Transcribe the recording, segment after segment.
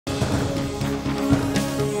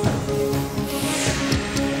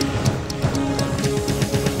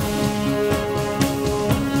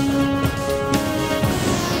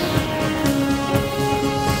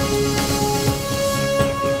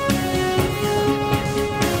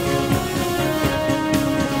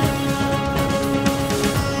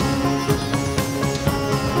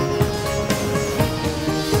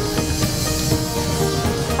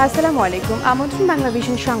আসসালামু আলাইকুম। আমন্ত্রণ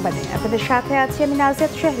বাংলাভিশন সংবাদে। আপনাদের সাথে আছি আমি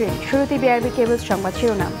নাজিয়াত শাহরিন। শুরুতে বিআরবি কেবল সংবাদ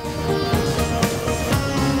শিরোনাম।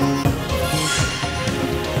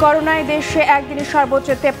 করোনায় দেশে একদিনে সর্বোচ্চ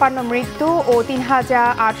 53 মৃত্যু ও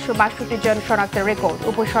 ৩,৮৬২ জন শনাক্তের রেকর্ড।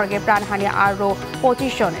 উপসর্গে প্রাণহানি আরও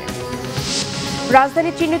 25 জনের।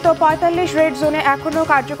 রাজধানী চিহ্নিত ৪৫ রেড জোনে এখনও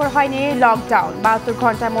কার্যকর হয়নি লকডাউন। ৭২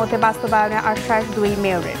 ঘন্টার মধ্যে বাস্তবায়নের আশ্বাস ২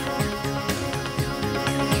 মেয়রের।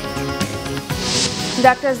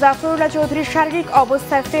 ডাক্তার জাফরুল্লাহ চৌধুরীর শারীরিক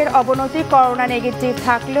অবস্থায় ফের অবনতি। করোনা নেগেটিভ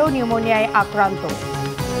থাকলেও নিউমোনিয়ায় আক্রান্ত।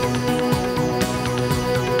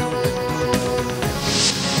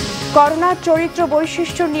 করোনার চরিত্র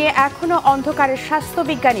বৈশিষ্ট্য নিয়ে এখনও অন্ধকারের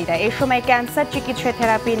স্বাস্থ্যবিজ্ঞানীরা। এ সময় ক্যান্সার চিকিৎসায়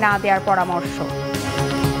থেরাপি না দেওয়ার পরামর্শ।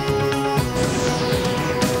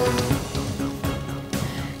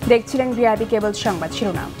 দেখছিলেন বিআরবি কেবল সংবাদ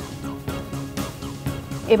শিরোনাম।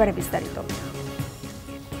 এবারে বিস্তারিত।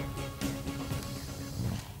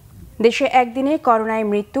 দেশে একদিনে করোনায়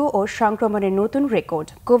মৃত্যু ও সংক্রমণের নতুন রেকর্ড।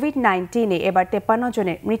 কোভিড-19-এ এবার 53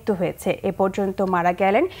 জনের মৃত্যু হয়েছে। এ পর্যন্ত মারা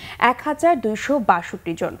গেলেন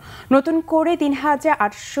 ১,২৬২ জন। নতুন করে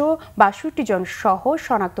 ৩,৮৬২ জন সহ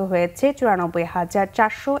শনাক্ত হয়েছে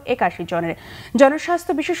 ৯৪,৪৮১ জনের।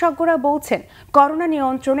 জনস্বাস্থ্য বিশেষজ্ঞরা বলছেন, করোনা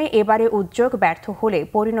নিয়ন্ত্রণে এবারে উদ্যোগ ব্যর্থ হলে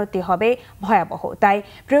পরিণতি হবে ভয়াবহ। তাই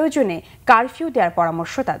প্রয়োজনে কারফিউ দেওয়ার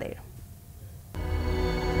পরামর্শ তাদের।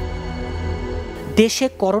 দেশে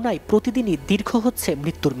করোনায় প্রতিদিনই দীর্ঘ হচ্ছে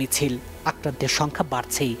মৃত্যুর মিছিল। আক্রান্তের সংখ্যা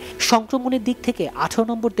বাড়ছেই। সংক্রমণের দিক থেকে 18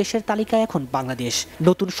 নম্বর দেশের তালিকায় এখন বাংলাদেশ।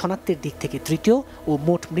 নতুন শনাক্তের দিক থেকে তৃতীয় ও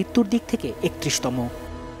মোট মৃত্যুর দিক থেকে 31তম।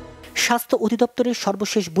 স্বাস্থ্য অধিদপ্তরের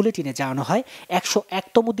সর্বশেষ বুলেটিনে জানানো হয়,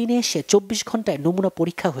 101তম দিনে এসে 24 ঘন্টায় নমুনা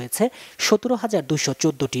পরীক্ষা হয়েছে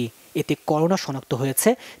 17,214টি। এতে করোনা শনাক্ত হয়েছে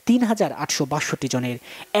 3,862 জনের।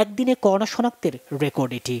 একদিনে করোনা শনাক্তের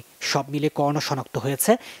রেকর্ড এটি। সব মিলে করোনা শনাক্ত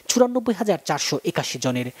হয়েছে 94,481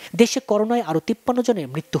 জনের। দেশে করোনায় আরও 53 জনের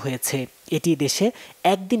মৃত্যু হয়েছে। এটি দেশে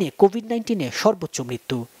একদিনে কোভিড-19-এ সর্বোচ্চ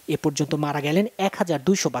মৃত্যু। এ পর্যন্ত মারা গেলেন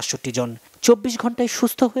 1,262 জন। 24 ঘন্টায়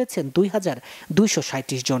সুস্থ হয়েছেন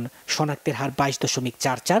 2,237 জন। শনাক্তের হার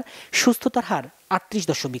 22.44, সুস্থতার হার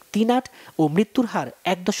 38.38 ও মৃত্যুর হার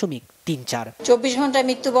 1.34। 24 ঘন্টায়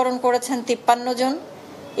মৃত্যুবরণ করেছেন 53 জন।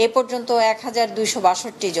 এ পর্যন্ত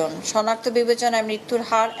 1,262 জন। শনাক্ত বিবেচনায় মৃত্যুর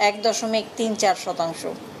হার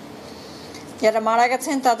 1.34%। যারা মারা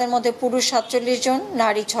গেছেন তাদের মধ্যে পুরুষ 47 জন,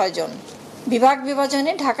 নারী 6 জন। বিভাগ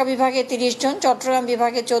বিভাজনে ঢাকা বিভাগে 30 জন, চট্টগ্রাম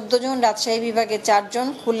বিভাগে 14 জন, রাজশাহী বিভাগে 4 জন,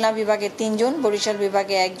 খুলনা বিভাগে 3 জন, বরিশাল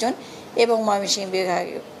বিভাগে 1 জন এবং ময়মনসিংহ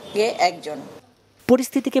বিভাগে 1 জন।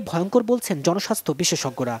 পরিস্থিতিকে ভয়ঙ্কর বলছেন জনস্বাস্থ্য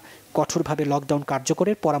বিশেষজ্ঞরা। কঠোরভাবে লকডাউন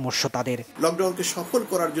কার্যকরের পরামর্শ তাদের। লকডাউনকে সফল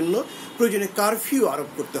করার জন্য প্রয়োজনে কারফিউ আরোপ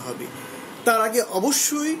করতে হবে। তার আগে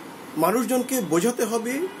অবশ্যই মানুষজনকে বোঝাতে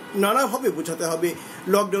হবে, নানাভাবে বোঝাতে হবে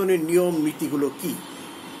লকডাউনের নিয়ম নীতিগুলো কি,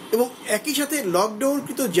 এবং একই সাথে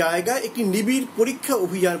লকডাউনকৃত জায়গায় একটি নিবিড় পরীক্ষা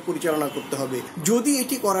অভিযান পরিচালনা করতে হবে। যদি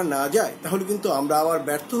এটি করা না যায় তাহলে কিন্তু আমরা আবার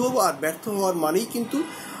ব্যর্থ হব, আর ব্যর্থ হওয়ার মানেই কিন্তু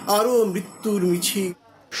আরও মৃত্যুর মিছিল।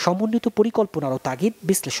 সমন্বিত পরিকল্পনারও তাগিদ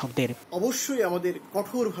বিশ্লেষকদের। অবশ্যই আমাদের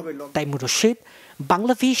কঠোরভাবে। তাইমুর রশিদ,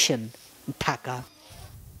 বাংলাভিশন, ঢাকা।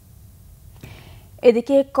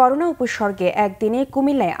 এদিকে করোনা উপসর্গে একদিনে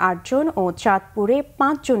কুমিল্লায় 8 জন ও চাঁদপুরে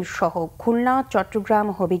 5 জন সহ খুলনা, চট্টগ্রাম,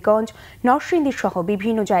 হবিগঞ্জ, নরসিংদী সহ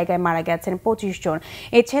বিভিন্ন জায়গায় মারা গেছেন 25 জন।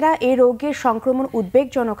 এছাড়া এই রোগের সংক্রমণ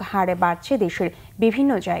উদ্বেগজনক হারে বাড়ছে দেশের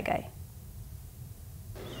বিভিন্ন জায়গায়।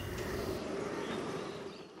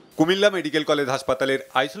 কুমিল্লা মেডিকেল কলেজ হাসপাতালের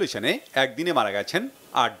আইসোলেশনে একদিনে মারা গেছেন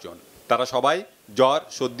 8 জন। তারা সবাই জ্বর,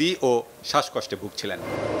 সর্দি ও শ্বাসকষ্টে ভুগছিলেন।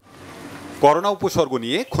 করোনা উপসর্গ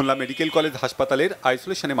নিয়ে খুলনা মেডিকেল কলেজ হাসপাতালের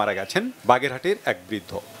আইসোলেশনে মারা গেছেন বাগেরহাটের এক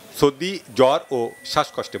বৃদ্ধ। সর্দি, জ্বর ও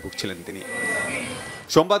শ্বাসকষ্টে ভুগছিলেন তিনি।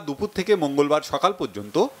 সোমবার দুপুর থেকে মঙ্গলবার সকাল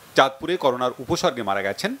পর্যন্ত চাঁদপুরে করোনার উপসর্গে মারা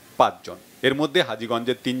গেছেন 5 জন। এর মধ্যে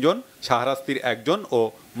হাজীগঞ্জের 3 জন, শাহরাস্তির 1 জন ও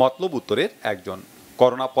মতলব উত্তরের 1 জন।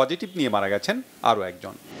 করোনা পজিটিভ নিয়ে মারা গেছেন আরও 1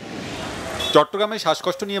 জন। চট্টগ্রামে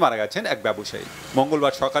শ্বাসকষ্ট নিয়ে মারা গেছেন এক ব্যবসায়ী।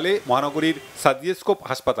 মঙ্গলবার সকালে মহানগরীর সার্জিস্কোপ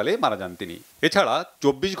হাসপাতালে মারা যান তিনি। এছাড়া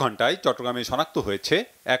 24 ঘন্টায় চট্টগ্রামে শনাক্ত হয়েছে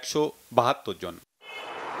 172 জন।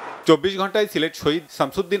 24 ঘন্টায় সিলেট শহীদ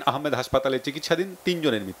শামসুদ্দিন আহমেদ হাসপাতালে চিকিৎসাধীন 3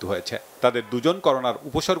 জনের মৃত্যু হয়েছে। তাদের 2 জন করোনার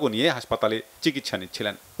উপসর্গ নিয়ে হাসপাতালে চিকিৎসা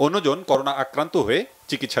নিচ্ছিলেন। অন্যজন করোনা আক্রান্ত হয়ে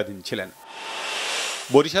চিকিৎসাধীন ছিলেন।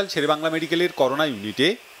 বরিশাল শেরেবাংলা মেডিকেলের করোনা ইউনিটে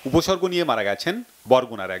উপসর্গ নিয়ে মারা গেছেন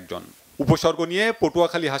বরগুনার 1 জন। উপসর্গ নিয়ে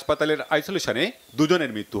পটুয়াখালী হাসপাতালের আইসোলেশনে 2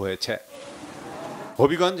 জনের মৃত্যু হয়েছে।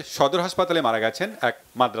 হবিগঞ্জ সদর হাসপাতালে মারা গেছেন এক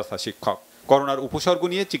মাদ্রাসা শিক্ষক। করোনার উপসর্গ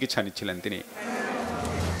নিয়ে চিকিৎসা নিচ্ছিলেন তিনি।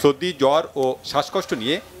 সর্দি, জ্বর ও শ্বাসকষ্ট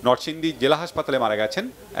নিয়ে নরসিংদী জেলা হাসপাতালে মারা গেছেন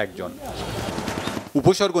 1 জন।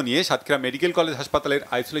 উপসর্গ নিয়ে সাতক্ষীরা মেডিকেল কলেজ হাসপাতালের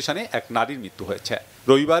আইসোলেশনে এক নারীর মৃত্যু হয়েছে।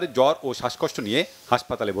 রবিবার জ্বর ও শ্বাসকষ্ট নিয়ে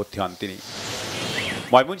হাসপাতালে ভর্তি হন তিনি।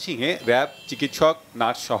 ময়মনসিংহে র্যাব, চিকিৎসক,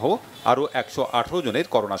 নার্স সহ আরও 118 জনের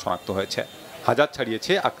করোনা শনাক্ত হয়েছে। হাজার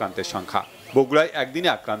ছাড়িয়েছে আক্রান্তের সংখ্যা। বগুড়ায় একদিনে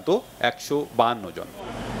আক্রান্ত 152 জন।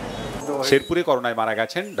 শেরপুরে করোনায় মারা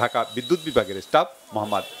গেছেন ঢাকা বিদ্যুৎ বিভাগের স্টাফ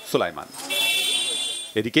মোহাম্মদ সুলাইমান।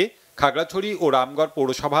 এদিকে খাগড়াছড়ি ও রামগড়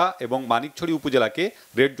পৌরসভা এবং মানিকছড়ি উপজেলাকে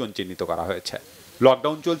রেড জোন চিহ্নিত করা হয়েছে।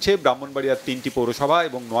 লকডাউন চলছে ব্রাহ্মণবাড়িয়ার 3টি পৌরসভা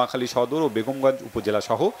এবং নোয়াখালী সদর ও বেগমগঞ্জ উপজেলা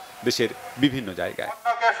সহ দেশের বিভিন্ন জায়গায়।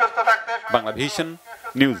 Banglavision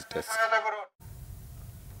news desk.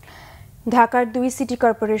 ঢাকার 2 সিটি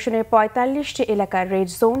কর্পোরেশনের 45টি এলাকা রেড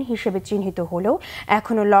জোন হিসেবে চিহ্নিত হলেও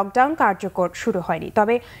এখনো লকডাউন কার্যকর শুরু হয়নি।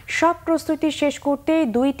 তবে সব প্রস্তুতি শেষ করতে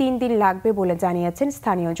 2-3 দিন লাগবে বলে জানিয়েছেন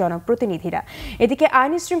স্থানীয় জনপ্রতিনিধিরা। এদিকে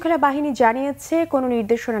আইন শৃঙ্খলা বাহিনী জানিয়েছে কোনো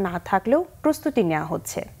নির্দেশনা না থাকলেও প্রস্তুতি নেওয়া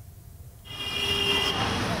হচ্ছে।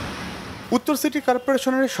 উত্তর সিটি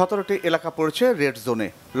কর্পোরেশনের 17টি এলাকা পড়েছে রেড জোনে।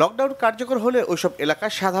 লকডাউন কার্যকর হলে ওইসব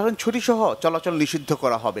এলাকায় সাধারণ ছুটি সহ চলাচল নিষিদ্ধ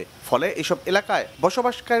করা হবে। ফলে এসব এলাকায়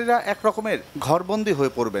বসবাসকারীরা এক রকমের ঘরবন্দি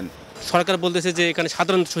হয়ে পড়বেন। সরকার বলতেছে যে এখানে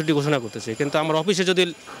সাধারণ ছুটি ঘোষণা করতেছে, কিন্তু আমার অফিসে যদি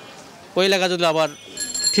ওই এলাকা যদি আবার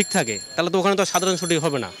ঠিক থাকে তাহলে তো ওখানে তো সাধারণ ছুটি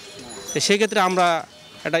হবে না। সেই ক্ষেত্রে আমরা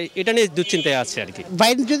এটা নিয়ে দুশ্চিন্তায় আছি আর কি।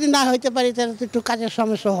 বাইরে যদি না হইতে পারি তাহলে তো একটু কাজের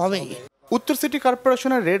সমস্যা হবেই। উত্তর সিটি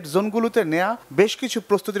কর্পোরেশনের রেড জোনগুলোতে নেওয়া বেশ কিছু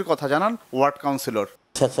প্রস্তুতির কথা জানান ওয়ার্ড কাউন্সিলর।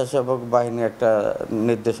 স্বেচ্ছাসেবক বাহিনী একটা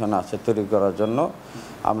নির্দেশনা আছে তৈরি করার জন্য।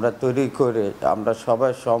 আমরা তৈরি করে আমরা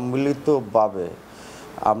সবাই সম্মিলিতভাবে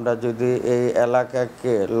আমরা যদি এই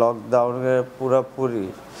এলাকাকে লকডাউনের পুরোপুরি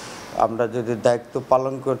আমরা যদি দায়িত্ব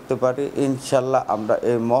পালন করতে পারি, ইনশাল্লাহ আমরা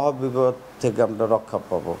এই মহাবিপদ থেকে আমরা রক্ষা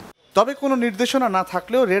পাবো। তবে কোনো নির্দেশনা না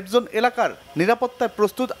থাকলেও রেড জোন এলাকার নিরাপত্তায়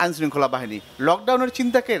প্রস্তুত আইন শৃঙ্খলা বাহিনী। লকডাউনের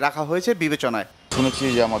চিন্তাকে রাখা হয়েছে বিবেচনায়। শুনেছি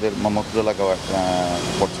যে আমাদের মোহাম্মদপুর এলাকাও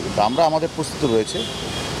পড়ছে, কিন্তু আমরা আমাদের প্রস্তুত রয়েছে।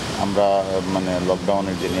 আমরা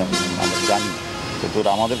লকডাউনের যে নিয়ম আমরা জানি, কিন্তু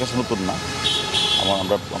আমাদের কাছে নতুন না।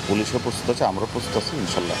 আমরা পুলিশও প্রস্তুত আছে, আমরাও প্রস্তুত আছি।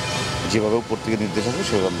 ইনশাল্লাহ যেভাবে উপর থেকে নির্দেশ আসবে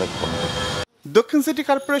সেভাবে আমরা পালন করব। দক্ষিণ সিটি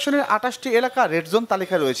কর্পোরেশনের 28টি এলাকা রেড জোন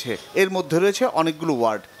তালিকায় রয়েছে। এর মধ্যে রয়েছে অনেকগুলো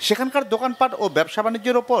ওয়ার্ড। সেখানকার দোকানপাট ও ব্যবসা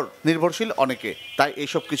বাণিজ্যের ওপর নির্ভরশীল অনেকে। তাই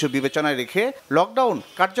এইসব কিছু বিবেচনায় রেখে লকডাউন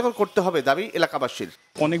কার্যকর করতে হবে দাবি এলাকাবাসীর।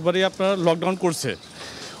 অনেকবারই আপনার লকডাউন করছে,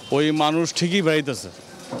 ওই মানুষ ঠিকই বেড়াইতেছে,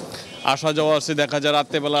 আসা যাওয়া আছে। দেখা যায়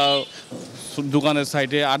রাত্রেবেলা দোকানের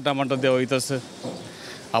সাইডে আড্ডা মাড্ডা দেওয়া হইতেছে,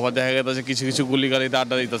 আবার দেখা গেছে কিছু কিছু গুলি গাড়িতে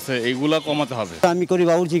আড্ডা দিতেছে। এইগুলা কমাতে হবে। আমি করি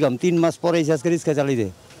বাউলছি কাম, 3 মাস পরে আজকে রিক্সা চালিয়ে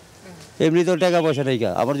দেয়। এমনি তো টাকা পয়সা নেই,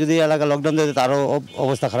 আবার যদি এলাকা লকডাউন দেয় তারও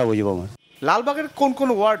অবস্থা খারাপ হয়ে যাবে আমার। লালবাগের কোন কোন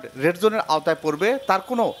ওয়ার্ড রেড জোনের আওতায় পড়বে তার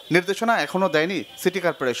কোনো নির্দেশনা এখনো দেয়নি সিটি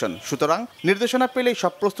কর্পোরেশন। সুতরাং নির্দেশনা পেলেই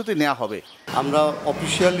সব প্রস্তুতি নেওয়া হবে। আমরা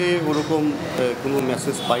অফিসিয়ালি ওরকম কোনো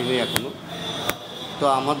মেসেজ পাইনি এখনো। তো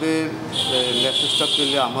আমাদের মেসেজটা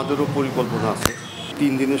পেলে আমাদেরও পরিকল্পনা আছে,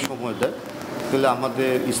 3 দিনের সময় দেয়। তাহলে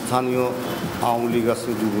আমাদের স্থানীয় আওয়ামী লীগ আছে,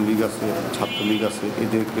 যুবলীগ আছে, ছাত্রলীগ আছে,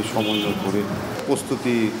 এদেরকে সমন্বয় করে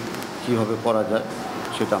প্রস্তুতি কীভাবে করা যায়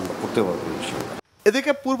সেটা আমরা করতে পারবো ইনশাআল্লাহ।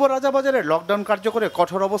 এদিকে পূর্ব রাজাবাজারে লকডাউন কার্যকরে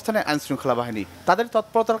কঠোর অবস্থানে আইন শৃঙ্খলা বাহিনী। তাদের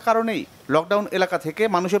তৎপরতার কারণেই লকডাউন এলাকা থেকে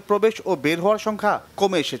মানুষের প্রবেশ ও বের হওয়ার সংখ্যা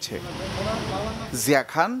কমে এসেছে। জিয়া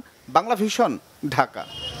খান, বাংলাভিশন, ঢাকা।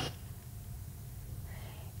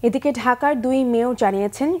 এদিকে ঢাকার 2 মেয়র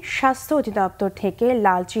জানিয়েছেন স্বাস্থ্য অধিদপ্তর থেকে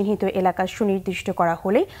লাল চিহ্নিত এলাকা সুনির্দিষ্ট করা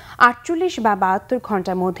হলে 48 বা 72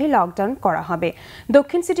 ঘন্টার মধ্যে লকডাউন করা হবে।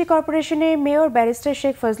 দক্ষিণ সিটি কর্পোরেশনের মেয়র ব্যারিস্টার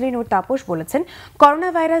শেখ ফজলি নূর তাপস বলেছেন, করোনা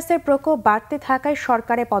ভাইরাসের প্রকোপ বাড়তে থাকায়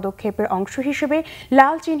সরকারের পদক্ষেপের অংশ হিসেবে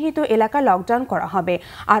লাল চিহ্নিত এলাকা লকডাউন করা হবে।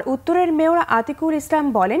 আর উত্তরের মেয়র আতিকুল ইসলাম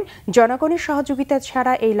বলেন, জনগণের সহযোগিতা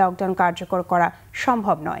ছাড়া এই লকডাউন কার্যকর করা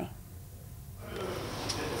সম্ভব নয়।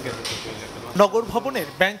 নগর ভবনের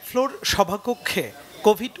ব্যাংক ফ্লোর সভাকক্ষে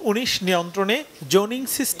কোভিড-19 নিয়ন্ত্রণে জোনিং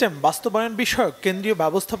সিস্টেম বাস্তবায়ন বিষয়ক কেন্দ্রীয়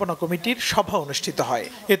ব্যবস্থাপনা কমিটির সভা অনুষ্ঠিত হয়।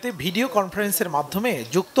 এতে ভিডিও কনফারেন্সের মাধ্যমে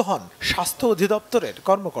যুক্ত হন স্বাস্থ্য অধিদপ্তরের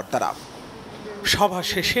কর্মকর্তারা। সভা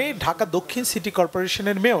শেষে ঢাকা দক্ষিণ সিটি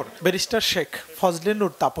কর্পোরেশনের মেয়র ব্যারিস্টার শেখ ফজলে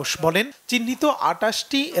নূর তাপস বলেন, চিহ্নিত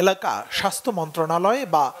 28টি এলাকা স্বাস্থ্য মন্ত্রণালয়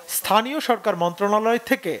বা স্থানীয় সরকার মন্ত্রণালয়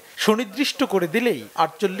থেকে সুনির্দিষ্ট করে দিলেই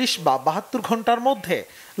 48 বা 72 ঘন্টার মধ্যে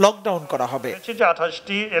লকডাউন করা হবে।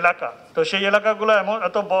 28টি এলাকা, তো সেই এলাকাগুলো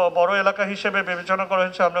এত বড় এলাকা হিসেবে বিবেচনা করা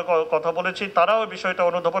হয়েছে। আমরা কথা বলেছি, তারাও বিষয়টা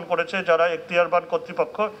অনুধাবন করেছে। যারা এখতিয়ারবান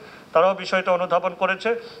কর্তৃপক্ষ তারাও বিষয়টা অনুধাবন করেছে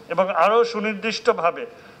এবং আরও সুনির্দিষ্টভাবে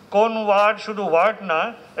কোন ওয়ার্ড, শুধু ওয়ার্ড না,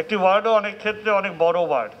 একটি ওয়ার্ডও অনেক ক্ষেত্রে অনেক বড়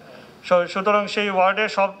ওয়ার্ড, সুতরাং সেই ওয়ার্ডে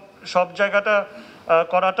সব জায়গাটা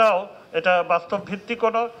করাটাও এটা বাস্তব ভিত্তিক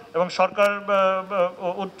না এবং সরকার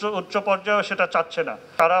উচ্চ পর্যায়েও সেটা চাচ্ছে না।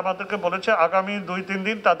 তারা আমাদেরকে বলেছে আগামী 2-3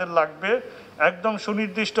 দিন তাদের লাগবে একদম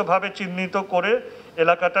সুনির্দিষ্টভাবে চিহ্নিত করে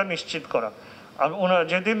এলাকাটা নিশ্চিত করা। আর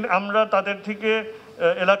যেদিন আমরা তাদের থেকে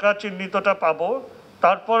এলাকা চিহ্নিতটা পাবো,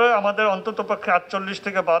 তারপরে আমাদের অন্ততপক্ষে 48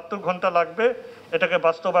 থেকে 72 ঘন্টা লাগবে এটাকে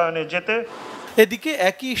বাস্তবায়নে যেতে। এদিকে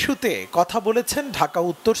একই ইস্যুতে কথা বলেছেন ঢাকা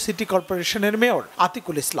উত্তর সিটি কর্পোরেশনের মেয়র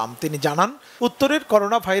আতিকুল ইসলাম। তিনি জানান, উত্তরের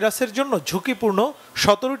করোনা ভাইরাসের জন্য ঝুঁকিপূর্ণ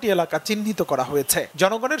 17টি এলাকা চিহ্নিত করা হয়েছে।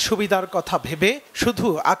 জনগণের সুবিধার কথা ভেবে শুধু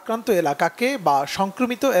আক্রান্ত এলাকাকে বা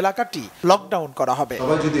সংক্রমিত এলাকাটি লকডাউন করা হবে।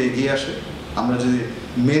 সবাই যদি এগিয়ে আসে, আমরা যদি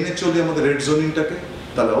মেনে চলি আমাদের রেড জোনিংটাকে,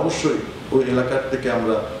 তাহলে অবশ্যই ওই এলাকার থেকে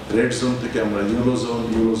আমরা রেড জোন থেকে আমরা ইউরো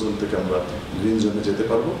জোন থেকে আমরা গ্রিন জোনে যেতে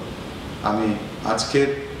পারবো। আমি আজকের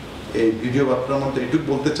এই ভিডিও বার্তার মধ্যে এটুকু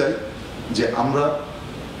বলতে চাই যে আমরা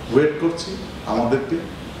ওয়েট করছি, আমাদেরকে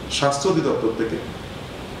স্বাস্থ্য অধিদপ্তর থেকে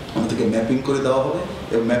আমাদেরকে ম্যাপিং করে দেওয়া হবে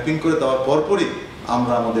এবং ম্যাপিং করে দেওয়ার পরপরই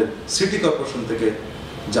আমরা আমাদের সিটি কর্পোরেশন থেকে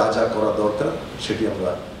যা যা করা দরকার সেটি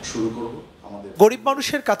আমরা শুরু করব। গরিব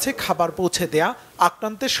মানুষের কাছে খাবার পৌঁছে দেয়া,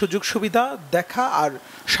 আক্রান্তের সুযোগ সুবিধা দেখা আর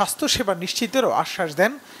স্বাস্থ্যসেবা নিশ্চিতেরও আশ্বাস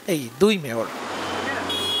দেন এই দুই মেয়র।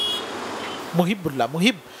 মুহিবুল্লাহ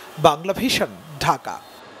মুহিব, বাংলাভিশন, ঢাকা।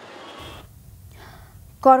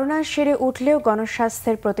 করোনা সেরে উঠলেও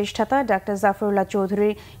গণস্বাস্থ্যের প্রতিষ্ঠাতা ডাক্তার জাফরুল্লাহ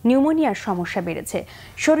চৌধুরীর নিউমোনিয়ার সমস্যা বেড়েছে।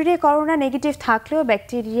 শরীরে করোনা নেগেটিভ থাকলেও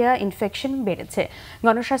ব্যাকটেরিয়া ইনফেকশন বেড়েছে।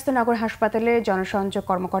 গণস্বাস্থ্য নগর হাসপাতালের জনসংযোগ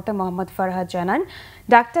কর্মকর্তা মোহাম্মদ ফরহাদ জানান,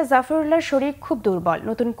 ডাক্তার জাফরুল্লাহর শরীর খুব দুর্বল,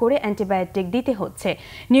 নতুন করে অ্যান্টিবায়োটিক দিতে হচ্ছে।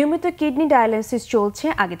 নিয়মিত কিডনি ডায়ালিসিস চলছে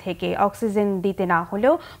আগে থেকে। অক্সিজেন দিতে না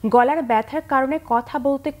হলেও গলার ব্যথার কারণে কথা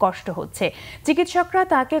বলতে কষ্ট হচ্ছে। চিকিৎসকরা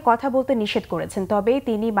তাকে কথা বলতে নিষেধ করেছেন, তবে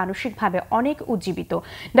তিনি মানসিকভাবে অনেক উজ্জীবিত।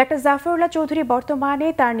 ডাক্তার জাফরুল্লাহ চৌধুরী বর্তমানে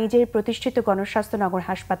তার নিজের প্রতিষ্ঠিত গণস্বাস্থ্য নগর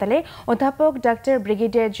হাসপাতালে অধ্যাপক ডাক্তার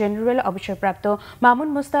ব্রিগেডিয়ার জেনারেল অবসরপ্রাপ্ত মামুন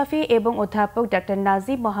মুস্তাফি এবং অধ্যাপক ডাক্তার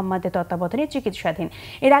নাজিব মোহাম্মদের তত্ত্বাবধানে চিকিৎসাধীন।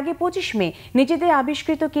 এর আগে 25 মে নিজেদের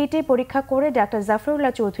আবিষ্কৃত কিটে পরীক্ষা করে doctor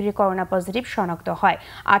Zafrullah Chowdhury corona positive শনাক্ত হয়।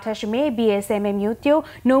 28 মে বিএসএমএমইউতেও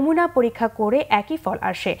নমুনা পরীক্ষা করে একই ফল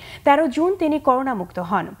আসে। 13 জুন তিনি করোনা মুক্ত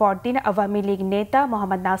হন। পরদিন আওয়ামী লীগ নেতা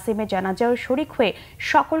মোহাম্মদ নাসিমের জানাজায় শরিক হয়ে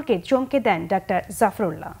সকলকে চমকে দেন ডাক্তার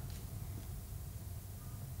জাফরুল্লাহ।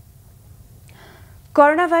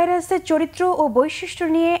 করোনা ভাইরাসের চরিত্র ও বৈশিষ্ট্য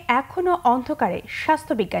নিয়ে এখনো অন্ধকারে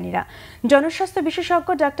স্বাস্থ্যবিজ্ঞানীরা। জনস্বাস্থ্য বিশেষজ্ঞ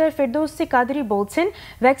ডাক্তার ফেরদৌসী কাদরি বলছেন,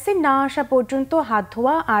 ভ্যাকসিন না আসা পর্যন্ত হাত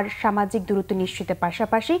ধোয়া আর সামাজিক দূরত্ব নিশ্চিতের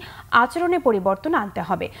পাশাপাশি আচরণে পরিবর্তন আনতে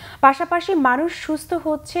হবে। পাশাপাশি মানুষ সুস্থ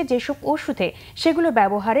হচ্ছে যেসব ওষুধে, সেগুলো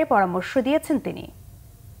ব্যবহারের পরামর্শ দিয়েছেন তিনি।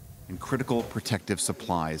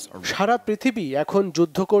 সারা পৃথিবী এখন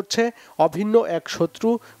যুদ্ধ করছে অভিন্ন এক শত্রু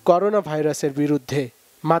করোনা ভাইরাসের বিরুদ্ধে।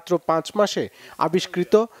 মাত্র 5 মাসে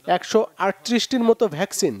আবিষ্কৃত 138টির মতো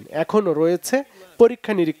ভ্যাকসিন এখনও রয়েছে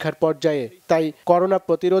পরীক্ষা নিরীক্ষার পর্যায়ে। তাই করোনা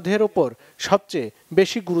প্রতিরোধের ওপর সবচেয়ে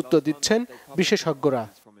বেশি গুরুত্ব দিচ্ছেন বিশেষজ্ঞরা।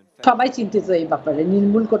 সবাই চিন্তিত এই ব্যাপারে,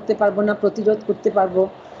 নির্মূল করতে পারবো না, প্রতিরোধ করতে পারবো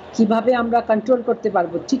কিভাবে, আমরা কন্ট্রোল করতে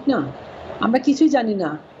পারবো, ঠিক না? আমরা কিছুই জানি না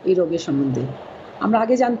এই রোগের সম্বন্ধে। আমরা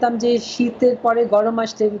আগে জানতাম যে শীতের পরে গরম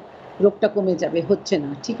আসলে রোগটা কমে যাবে, হচ্ছে না,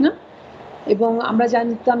 ঠিক না? এবং আমরা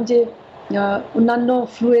জানতাম যে অন্যান্য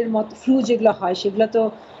ফ্লু যেগুলো হয় সেগুলো তো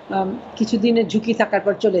কিছুদিনের ঝুঁকি থাকার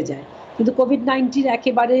পর চলে যায়, কিন্তু কোভিড-19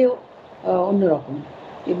 একেবারে অন্যরকম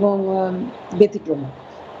এবং ব্যতিক্রম,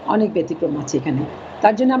 অনেক ব্যতিক্রম আছে এখানে।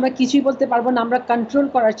 তার জন্য আমরা কিছুই বলতে পারবো না, আমরা কন্ট্রোল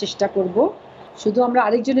করার চেষ্টা করব। শুধু আমরা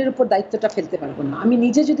আরেকজনের উপর দায়িত্বটা ফেলতে পারবো না। আমি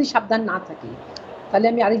নিজে যদি সাবধান না থাকি তাহলে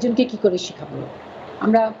আমি আরেকজনকে কি করে শেখাবো?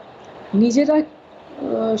 আমরা নিজেরা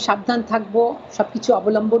সাবধান থাকব, সব কিছু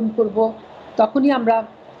অবলম্বন করব, তখনই আমরা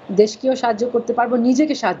দেশকেও সাহায্য করতে পারবো,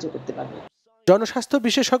 নিজেকে সাহায্য করতে পারবো। জনস্বাস্থ্য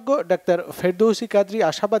বিশেষজ্ঞ ডাক্তার ফেরদৌসী কাদরি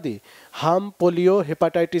আশাবাদী, হাম, পোলিও,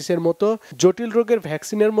 হেপাটাইটিসের মতো জটিল রোগের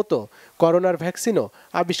ভ্যাকসিনের মতো করোনার ভ্যাকসিনও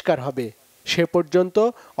আবিষ্কার হবে। সে পর্যন্ত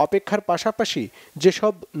অপেক্ষার পাশাপাশি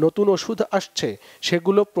যেসব নতুন ওষুধ আসছে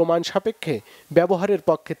সেগুলো প্রমাণ সাপেক্ষে ব্যবহারের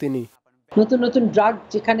পক্ষে তিনি। নতুন নতুন ড্রাগ,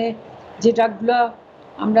 যেখানে যে ড্রাগগুলো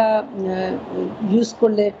আমরা ইউজ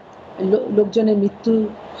করলে লোকজনের মৃত্যু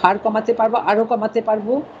হার কমাতে পারবো, আরও কমাতে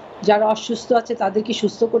পারবো, যারা অসুস্থ আছে তাদেরকে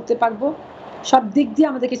সুস্থ করতে পারবো, সব দিক দিয়ে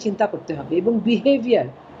আমাদেরকে চিন্তা করতে হবে এবং বিহেভিয়ার,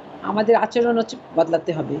 আমাদের আচরণ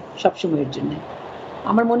বদলাতে হবে সব সময়ের জন্য।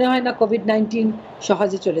 আমার মনে হয় না কোভিড-19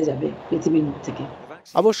 সহজে চলে যাবে পৃথিবীর মুখ থেকে।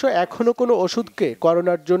 অবশ্য এখনো কোনো ওষুধকে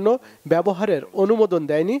করোনার জন্য ব্যবহারের অনুমোদন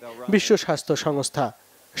দেয়নি বিশ্ব স্বাস্থ্য সংস্থা।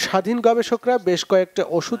 স্বাধীন গবেষকরা বেশ কয়েকটা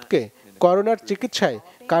ওষুধকে করোনার চিকিৎসায়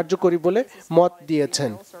কার্যকরী বলে মত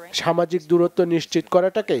দিয়েছেন। সামাজিক দূরত্ব নিশ্চিত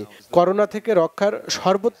করাটাকেই করোনা থেকে রক্ষার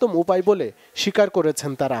সর্বোত্তম উপায় বলে স্বীকার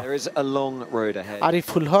করেছেন তারা।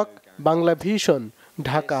 আরিফুল হক, বাংলাভিশন,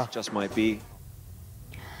 ঢাকা।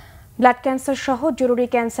 ব্লাড ক্যান্সার সহ জরুরি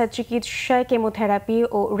ক্যান্সার চিকিৎসায় কেমোথেরাপি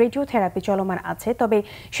ও রেডিওথেরাপি চলমান আছে, তবে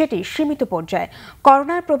সেটি সীমিত পর্যায়ে।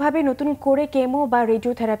 করোনার প্রভাবে নতুন করে কেমো বা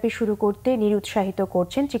রেডিওথেরাপি শুরু করতে নিরুৎসাহিত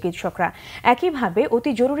করছেন চিকিৎসকরা। একইভাবে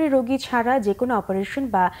অতি জরুরি রোগী ছাড়া যে কোনো অপারেশন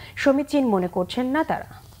বা সমীচীন মনে করছেন না তারা।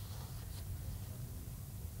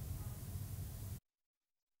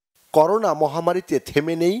 করোনা মহামারীতে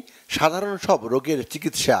থেমে নেই সাধারণ সব রোগের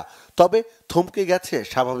চিকিৎসা, তবে থমকে গেছে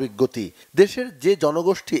স্বাভাবিক গতি। দেশের যে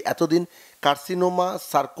জনগোষ্ঠী এতদিন কার্সিনোমা,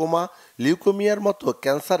 সার্কোমা, লিউকোমিয়ার মতো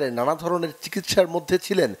ক্যান্সারের নানা ধরনের চিকিৎসার মধ্যে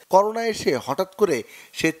ছিলেন, করোনা এসে হঠাৎ করে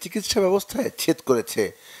সে চিকিৎসা ব্যবস্থায় ছেদ করেছে।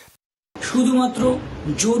 শুধুমাত্র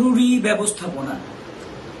জরুরি ব্যবস্থাপনা,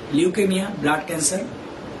 লিউকেমিয়া, ব্লাড ক্যান্সার,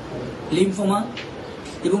 লিম্ফোমা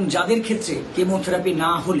এবং যাদের ক্ষেত্রে কেমোথেরাপি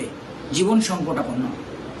না হলে জীবন সংকটাপন্ন,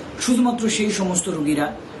 শুধুমাত্র সেই সমস্ত রোগীরা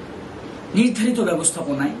নির্ধারিত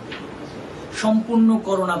ব্যবস্থাপনায় সম্পূর্ণ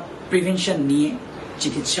করোনা প্রিভেনশন নিয়ে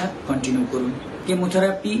চিকিৎসা কন্টিনিউ করুন।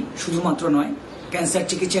 কেমোথেরাপি শুধুমাত্র নয়, ক্যান্সার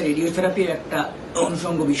চিকিৎসা রেডিওথেরাপির একটা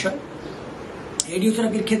অনুষঙ্গ বিষয়।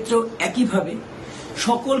 রেডিওথেরাপির ক্ষেত্রেও একইভাবে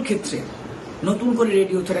সকল ক্ষেত্রে নতুন করে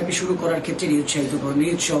রেডিওথেরাপি শুরু করার ক্ষেত্রে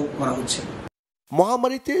নিরুৎসাহ করা হচ্ছে।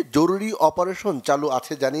 মহামারীতে জরুরি অপারেশন চালু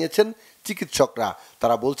আছে জানিয়েছেন চিকিৎসকরা।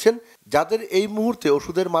 তারা বলছেন, যাদের এই মুহূর্তে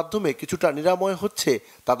ওষুধের মাধ্যমে কিছুটা নিরাময় হচ্ছে,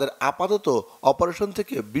 তাদের আপাতত অপারেশন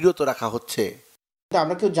থেকে বিরত রাখা হচ্ছে।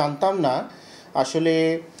 আমরা কেউ জানতাম না আসলে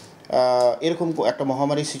এরকম একটা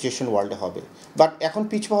মহামারী সিচুয়েশন ওয়ার্ল্ডে হবে, বাট এখন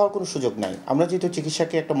পিছপা হওয়ার কোনো সুযোগ নাই। আমরা যেহেতু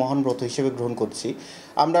চিকিৎসাকে একটা মহান ব্রত হিসেবে গ্রহণ করছি,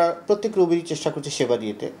 আমরা প্রত্যেক রোগীর চেষ্টা করছি সেবা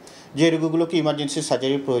দিতে। যে রোগীগুলোকে ইমার্জেন্সি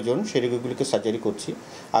সার্জারির প্রয়োজন সেই রোগীগুলোকে সার্জারি করছি,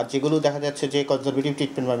 আর যেগুলো দেখা যাচ্ছে যে কনজারভেটিভ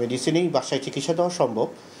ট্রিটমেন্ট বা মেডিসিনেই বাসায় চিকিৎসা দেওয়া সম্ভব,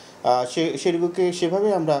 সেই রোগীকে সেভাবে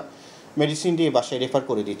আমরা মেডিসিন দিয়ে বাসায় রেফার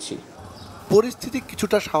করে দিচ্ছি। পরিস্থিতি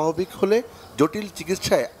কিছুটা স্বাভাবিক হলে জটিল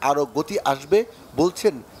চিকিৎসায় আরও গতি আসবে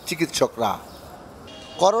বলছেন চিকিৎসকরা।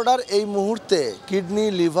 করোনার এই মুহূর্তে কিডনি,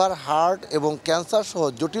 লিভার, হার্ট এবং ক্যান্সার সহ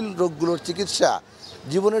জটিল রোগগুলোর চিকিৎসা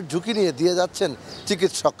জীবনের ঝুঁকি নিয়ে দিয়ে যাচ্ছেন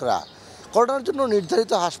চিকিৎসকরা। করোনার জন্য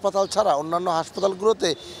নির্ধারিত হাসপাতাল ছাড়া অন্যান্য হাসপাতালগুলোতে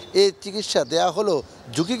এই চিকিৎসা দেয়া হলেও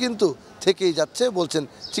ঝুঁকি কিন্তু থেকেই যাচ্ছে বলছেন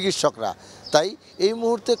চিকিৎসকরা। তাই এই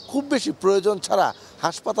মুহূর্তে খুব বেশি প্রয়োজন ছাড়া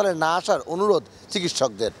হাসপাতালে না আসার অনুরোধ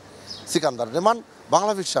চিকিৎসকদের। সিকান্দার রেমান,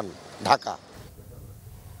 বাংলাভিশন, ঢাকা।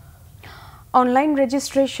 অনলাইন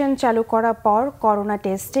রেজিস্ট্রেশন চালু করার পর করোনা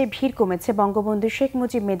টেস্টে ভিড় কমেছে বঙ্গবন্ধু শেখ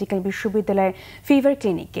মুজিব মেডিকেল বিশ্ববিদ্যালয়ের ফিভার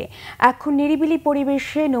ক্লিনিকে। এখন নিরিবিলি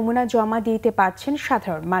পরিবেশে নমুনা জমা দিতে পারছেন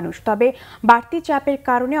সাধারণ মানুষ, তবে বাড়তি চাপের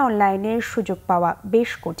কারণে অনলাইনে সুযোগ পাওয়া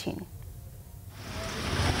বেশ কঠিন।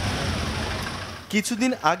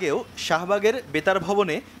 কিছুদিন আগেও শাহবাগের বেতার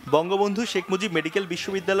ভবনে বঙ্গবন্ধু শেখ মুজিব মেডিকেল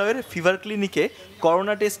বিশ্ববিদ্যালয়ের ফিভার ক্লিনিকে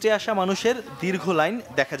করোনা টেস্টে আসা মানুষের দীর্ঘ লাইন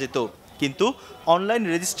দেখা যেত, কিন্তু অনলাইন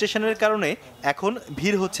রেজিস্ট্রেশনের কারণে এখন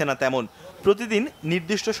ভিড় হচ্ছে না তেমন। প্রতিদিন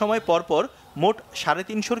নির্দিষ্ট সময় পরপর মোট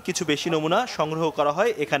 350-র কিছু বেশি নমুনা সংগ্রহ করা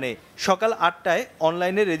হয় এখানে। সকাল 8টায়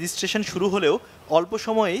অনলাইনে রেজিস্ট্রেশন শুরু হলেও অল্প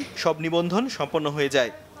সময়েই সব নিবন্ধন সম্পন্ন হয়ে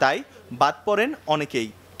যায়, তাই বাদ পড়েন অনেকেই।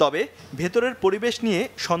 তবে ভেতরের পরিবেশ নিয়ে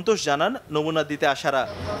সন্তোষ জানান নমুনা দিতে আসারা।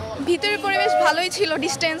 ভিতরের পরিবেশ ভালোই ছিল,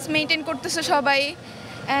 ডিস্টেন্স মেইনটেইন করতেছে সবাই,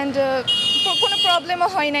 অ্যান্ড কোনো প্রবলেমও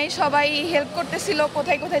হয় নাই, সবাই হেল্প করতেছিল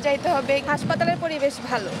কোথায় কোথায় যাইতে হবে। হাসপাতালের পরিবেশ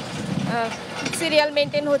ভালো, সিরিয়াল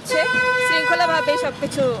মেনটেন হচ্ছে, শৃঙ্খলাভাবে সব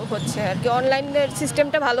কিছু হচ্ছে আর কি। অনলাইনের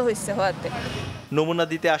সিস্টেমটা ভালো হয়েছে হওয়াতে। নমুনা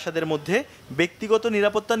দিতে আসাদের মধ্যে ব্যক্তিগত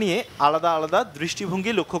নিরাপত্তা নিয়ে আলাদা আলাদা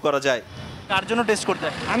দৃষ্টিভঙ্গি লক্ষ্য করা যায়। কার জন্য টেস্ট করতে?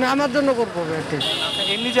 আমি আমার জন্য করবো টেস্ট।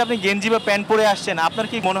 এমনি যে আপনি গেঞ্জি বা প্যান্ট পরে আসছেন, আপনার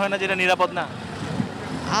কি মনে হয় না যে এটা নিরাপদ না?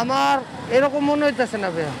 আমার এরকম মনে হইতেছে না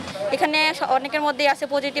ভাইয়া। এখানে অনেকের মধ্যে আছে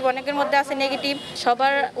পজিটিভ, অনেকের মধ্যে আছে নেগেটিভ।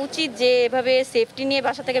 সবার উচিত যে এভাবে সেফটি নিয়ে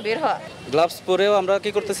বাসা থেকে বের হওয়া। গ্লাভস পরেও আমরা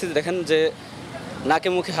কি করতেছি দেখেন, যে নাকে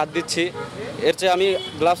মুখে হাত দিচ্ছি, এর চেয়ে আমি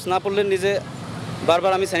গ্লাভস না পরলে নিজে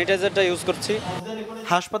বারবার আমি স্যানিটাইজারটা ইউজ করছি।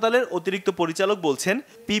 হাসপাতালের অতিরিক্ত পরিচালক বলছেন,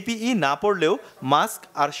 পিপিই না পরলেও মাস্ক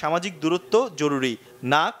আর সামাজিক দূরত্ব জরুরি।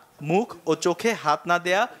 নাক, মুখ ও চোখে হাত না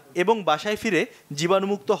দেয়া এবং বাসায় ফিরে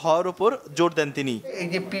জীবাণুমুক্ত হওয়ার ওপর জোর দেন তিনি। এই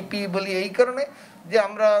যে পিপিই বলি এই কারণে যে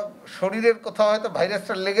আমরা শরীরের কোথাও হয়তো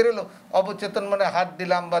ভাইরাসটা লেগে গেল, অবচেতন মানে হাত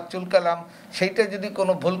দিলাম বা চুলকালাম, সেইটা যদি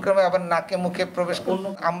কোনো ভুলক্রমে আবার নাকে মুখে প্রবেশ করল,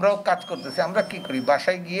 আমরাও কাজ করতেছি। আমরা কি করি,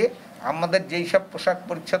 বাসায় গিয়ে আমাদের যেই সব পোশাক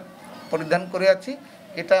পরিচ্ছদ পরিধান করে আছি,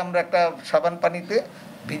 এটা আমরা একটা সাবান পানিতে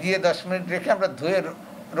ভিজিয়ে 10 মিনিট রেখে আমরা ধুয়ে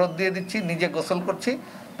রোদ দিয়ে দিচ্ছি, নিজে গোসল করছি,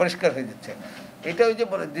 পরিষ্কার হয়ে যাচ্ছে। এটা ওই যে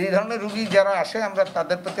যে ধরনের রুগী যারা আসে, আমরা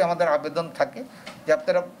তাদের প্রতি আমাদের আবেদন থাকে যে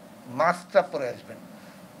আপনারা মাস্কটা পরে আসবেন।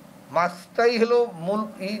 মাস্কটাই হলো মূল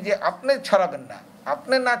যে আপনি ছড়াবেন না,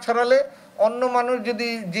 আপনি না ছড়ালে অন্য মানুষ যদি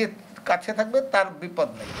যে কাছে থাকবে তার বিপদ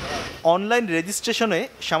নেই। অনলাইন রেজিস্ট্রেশনে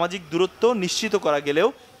সামাজিক দূরত্ব নিশ্চিত করা গেলেও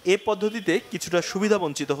এ পদ্ধতিতে কিছুটা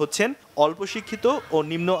সুবিধাবঞ্চিত হচ্ছেন অল্প শিক্ষিত ও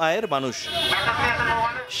নিম্ন আয়ের মানুষ।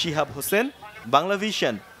 শিহাব হোসেন,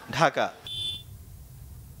 বাংলাভিশন, ঢাকা।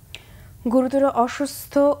 গুরুতর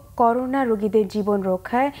অসুস্থ করোনা রোগীদের জীবন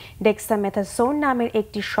রক্ষায় ডেক্সামেথাসোন নামের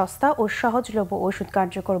একটি সস্তা ও সহজলভ্য ওষুধ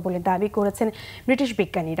কার্যকর বলে দাবি করেছেন ব্রিটিশ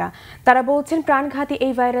বিজ্ঞানীরা। তারা বলছেন, প্রাণঘাতী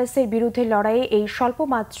এই ভাইরাসের বিরুদ্ধে লড়াইয়ে এই স্বল্প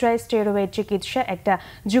মাত্রায় স্টেরয়েড চিকিৎসা একটা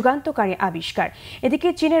যুগান্তকারী আবিষ্কার। এদিকে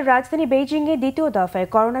চীনের রাজধানী বেইজিংয়ে দ্বিতীয় দফায়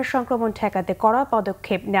করোনা সংক্রমণ ঠেকাতে কড়া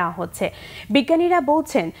পদক্ষেপ নেওয়া হচ্ছে। বিজ্ঞানীরা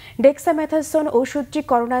বলছেন, ডেক্সামেথাসোন ওষুধটি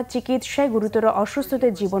করোনা চিকিৎসায় গুরুতর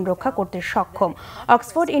অসুস্থদের জীবন রক্ষা করতে সক্ষম।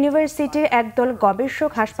 অক্সফোর্ড ইউনিভার্সিটির একদল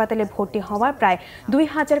গবেষক হাসপাতালে ভর্তি হওয়া প্রায়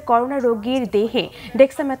 2000 করোনা রোগীর দেহে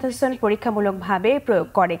ডেক্সামেথাসোন পরীক্ষামূলকভাবে প্রয়োগ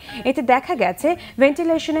করে। এতে দেখা গেছে,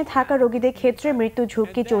 ভেন্টিলেশনে থাকা রোগীদের ক্ষেত্রে মৃত্যু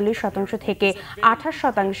ঝুঁকি 40% থেকে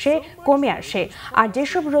 28% কমে আসে। আর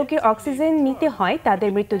যেসব রোগীর অক্সিজেন নিতে হয় তাদের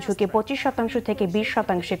মৃত্যু ঝুঁকি 25% থেকে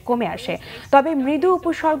 20% কমে আসে। তবে মৃদু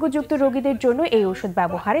উপসর্গযুক্ত রোগীদের জন্য এই ওষুধ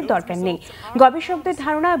ব্যবহারের দরকার নেই। গবেষকদের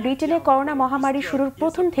ধারণা, ব্রিটেনে করোনা মহামারী শুরুর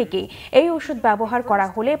প্রথম থেকেই এই ওষুধ ব্যবহার করা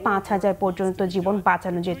হলে 5000 পর্যন্ত জীবন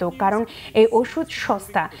বাঁচানো যেত, কারণ এই ওষুধ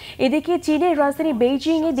সস্তা। এদিকে চীনের রাজধানী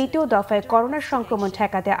বেইজিংয়ে দ্বিতীয় দফায় করোনা সংক্রমণ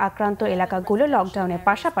ঠেকাতে আক্রান্ত এলাকাগুলো লকডাউনের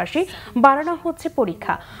পাশাপাশি বাড়ানো হচ্ছে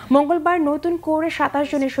পরীক্ষা। মঙ্গলবার নতুন করে 27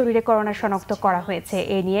 জনের শরীরে করোনা শনাক্ত করা হয়েছে।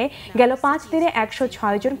 এ নিয়ে গেল 5 দিনে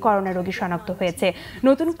 106 জন করোনা রোগী শনাক্ত হয়েছে।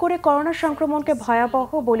 নতুন করে করোনা সংক্রমণকে ভয়াবহ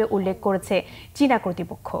বলে উল্লেখ করেছে চীনা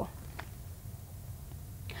কর্তৃপক্ষ।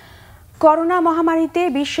 করোনা মহামারীতে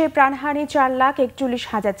বিশ্বে প্রাণহানি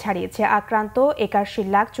 4,41,000 ছাড়িয়েছে। আক্রান্ত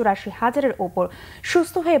 81,84,000-এর ওপর।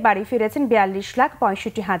 সুস্থ হয়ে বাড়ি ফিরেছেন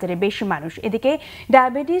 42,65,000-এর বেশি মানুষ। এদিকে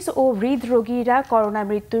ডায়াবেটিস ও হৃদরোগীরা করোনা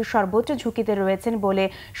মৃত্যুর সর্বোচ্চ ঝুঁকিতে রয়েছেন বলে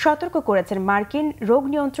সতর্ক করেছেন মার্কিন রোগ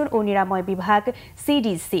নিয়ন্ত্রণ ও নিরাময় বিভাগ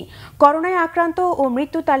সিডিসি। করোনায় আক্রান্ত ও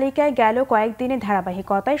মৃত্যু তালিকায় গেল কয়েকদিনে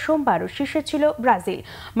ধারাবাহিকতায় সোমবারও শীর্ষে ছিল ব্রাজিল।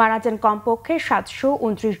 মারা যান কমপক্ষে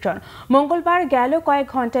 729 জন। মঙ্গলবার গেল কয়েক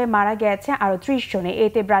ঘন্টায় মারা গেছে আরো 30 জনে।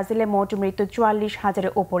 এতে ব্রাজিলে মোট মৃত্যু 44,000-এর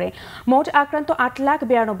উপরে। মোট আক্রান্ত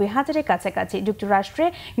 8,92,000-এর কাছাকাছি। যুক্তরাষ্ট্রে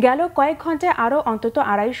গেল কয়েক ঘন্টায় আরো অন্তত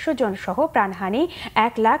 250 জন সহ প্রাণহানি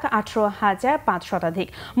 1,18,500 শতাধিক।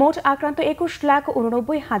 মোট আক্রান্ত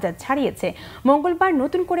 21,89,000 ছাড়িয়েছে। মঙ্গলবার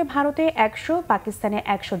নতুন করে ভারতে 100, পাকিস্তানে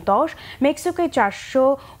 110, মেক্সিকোয়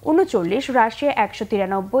 439, রাশিয়ায়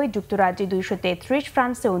 193, যুক্তরাজ্যে 233,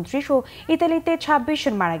 ফ্রান্সে 29 ও ইতালিতে 26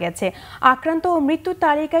 জন মারা গেছে। আক্রান্ত ও মৃত্যুর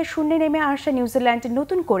তালিকায় শূন্যে নেমে আসা নিউজিল্যান্ডে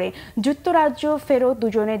নতুন করে যুক্তরাজ্য ফেরত 2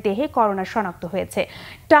 জনের দেহে করোনা শনাক্ত হয়েছে।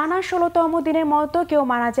 টানা 16তম দিনের মতো কেউ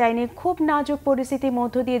মারা যায়নি খুব নাজুক পরিস্থিতির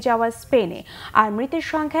মধ্য দিয়ে যাওয়া স্পেনে। আর মৃতের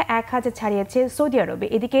সংখ্যা 1000 ছাড়িয়েছে সৌদি আরবে।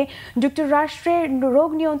 এদিকে যুক্তরাষ্ট্রের রোগ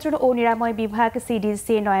নিয়ন্ত্রণ ও নিরাময় বিভাগ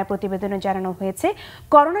সিডিসি নয়া প্রতিবেদনে জানানো হয়েছে,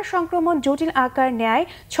 করোনা সংক্রমণ জটিল আকার নেয়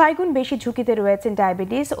 6 গুণ বেশি ঝুঁকিতে রয়েছেন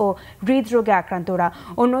ডায়াবেটিস ও হৃদরোগে আক্রান্তরা।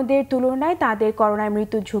 অন্যদের তুলনায় তাদের করোনায়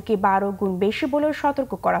মৃত্যুর ঝুঁকি 12 গুণ বেশি বলেও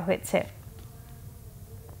সতর্ক করা হয়েছে।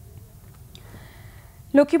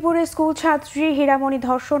 লক্ষ্মীপুরের স্কুল ছাত্রী হীরামণি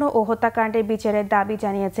ধর্ষণ ও হত্যাকাণ্ডের বিচারের দাবি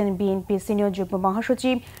জানিয়েছেন বিএনপি সিনিয়র যুগ্ম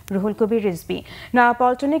মহাসচিব রুহুল কবির রিজভী।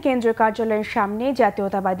 নয়াপল্টনে কেন্দ্রীয় কার্যালয়ের সামনে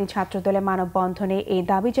জাতীয়তাবাদী ছাত্রদলের মানববন্ধনে এই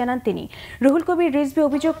দাবি জানান তিনি। রুহুল কবির রিজভী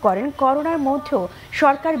অভিযোগ করেন, করোনার মধ্যেও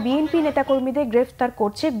সরকার বিএনপি নেতাকর্মীদের গ্রেফতার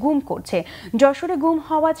করছে, গুম করছে। যশোরে গুম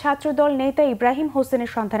হওয়া ছাত্রদল নেতা ইব্রাহিম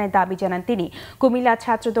হোসেনের সন্ধানের দাবি জানান তিনি। কুমিল্লা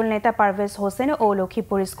ছাত্রদল নেতা পারভেজ হোসেন ও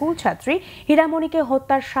লক্ষ্মীপুরের স্কুল ছাত্রী হীরামণিকে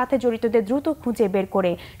হত্যার সাথে জড়িতদের দ্রুত খুঁজে বের করে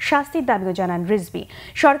শাস্তির দাবিও জানান রিজভী।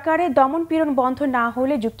 সরকারের দমন পীড়ন বন্ধ না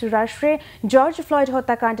হলে যুক্তরাষ্ট্রে জর্জ ফ্লয়েড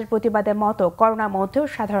হত্যাকাণ্ডের প্রতিবাদের মতো করোনার মধ্যেও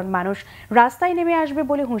সাধারণ মানুষ রাস্তায় নেমে আসবে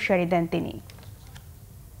বলে হুঁশিয়ারি দেন তিনি।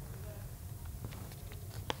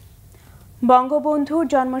 বঙ্গবন্ধুর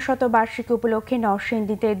জন্মশতবার্ষিকী উপলক্ষে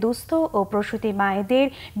নরসিংদীতে দুস্থ ও প্রসূতি মায়েদের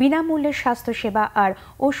বিনামূল্যে স্বাস্থ্যসেবা আর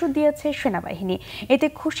ওষুধ দিয়েছে সেনাবাহিনী। এতে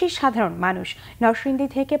খুশি সাধারণ মানুষ। নরসিংদী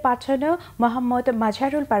থেকে পাঠানো মোহাম্মদ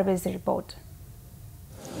মাঝারুল পারভেজের রিপোর্ট।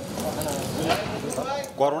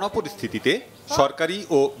 করোনা পরিস্থিতিতে সরকারি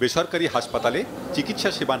ও বেসরকারি হাসপাতালে চিকিৎসা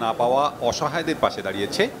সেবা না পাওয়া অসহায়দের পাশে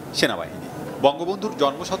দাঁড়িয়েছে সেনাবাহিনী। বঙ্গবন্ধুর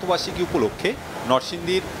জন্মশতবার্ষিকী উপলক্ষে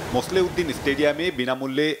নরসিংদীর মোসলেউদ্দিন স্টেডিয়ামে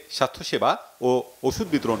বিনামূল্যে স্বাস্থ্যসেবা ও ওষুধ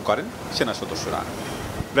বিতরণ করেন সেনা সদস্যরা।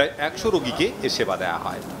 প্রায় 100 রোগীকে এ সেবা দেওয়া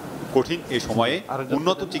হয়। কঠিন এ সময়ে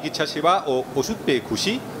উন্নত চিকিৎসা সেবা ও ওষুধ পেয়ে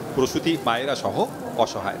খুশি প্রসূতি মায়েরা সহ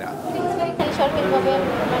অসহায়রা। সরকারিভাবে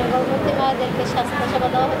গর্ভবতী মায়েদেরকে স্বাস্থ্যসেবা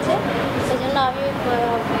দেওয়া হচ্ছে, সেই জন্য আমি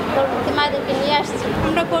গর্ভবতী মায়েদেরকে নিয়ে আসছি।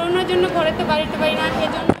 আমরা করোনার জন্য ঘরে তো বাড়িতে পারি না, এই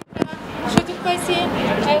জন্য সুযোগ পাইছি,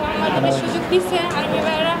 আমাদের সুযোগ দিচ্ছে আর্মি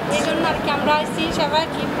ভাইয়েরা, এই জন্য আর কি আমরা আসছি, সবাই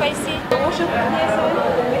কিট পাইছি, ওষুধ দিয়েছে,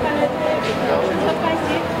 এখানে ওষুধ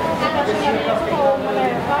পাইছি,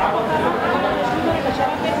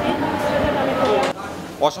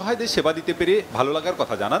 অসহায়দের সেবা দিতে পেরে ভালো লাগার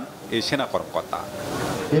কথা জানান এই সেনা কর্মকর্তা।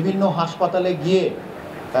 বিভিন্ন হাসপাতালে গিয়ে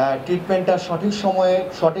ট্রিটমেন্টটা সঠিক সময়ে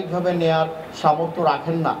সঠিকভাবে নেয়ার সামর্থ্য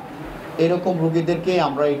রাখেন না, এরকম রোগীদেরকে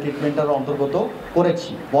আমরা এই ট্রিটমেন্টের অন্তর্গত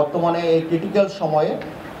করেছি। বর্তমানে এই ক্রিটিক্যাল সময়ে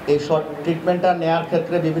এই ট্রিটমেন্টটা নেয়ার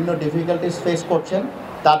ক্ষেত্রে বিভিন্ন ডিফিকাল্টিস ফেস করছেন,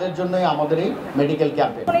 তাদের জন্যই আমাদের এই মেডিকেল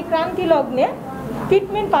ক্যাম্পে। এই ক্রান্তি লগ্নে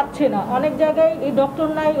ট্রিটমেন্ট পাচ্ছে না, অনেক জায়গায় এই ডক্টর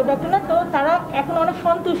নাই ও ডক্টর না, তো তারা এখন অনেক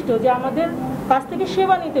সন্তুষ্ট যে আমাদের কাছ থেকে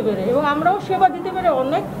সেবা নিতে পেরে, এবং আমরাও সেবা দিতে পেরে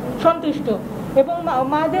অনেক সন্তুষ্ট। এবং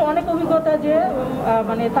মায়েদের অনেক অভিজ্ঞতা যে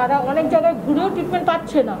মানে তারা অনেক জায়গায় ঘুরেও ট্রিটমেন্ট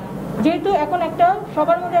পাচ্ছে না, যেহেতু এখন একটা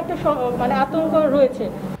সবার মধ্যে একটা মানে আতঙ্ক রয়েছে।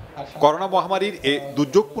 করোনা মহামারীর এই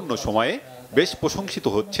দুর্যোগপূর্ণ সময়ে বেশ প্রশংসিত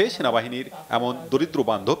হচ্ছে সেনাবাহিনীর এমন দরিদ্র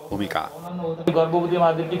বান্ধব ভূমিকা। গর্ভবতী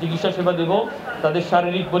মাদেরকে চিকিৎসা সেবা দেব, তাদের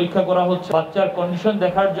শারীরিক পরীক্ষা করা হচ্ছে, বাচ্চার কন্ডিশন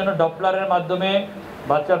দেখার জন্য ডপলারের মাধ্যমে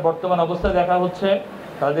বাচ্চার বর্তমান অবস্থা দেখা হচ্ছে,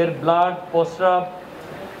 তাদের ব্লাড প্রস্রাব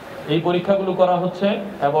এই পরীক্ষাগুলো করা হচ্ছে,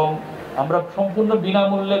 এবং আমরা সম্পূর্ণ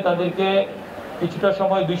বিনামূল্যে তাদেরকে কিছুটা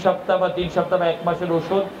সময় 2 সপ্তাহ বা 3 সপ্তাহ বা 1 মাসের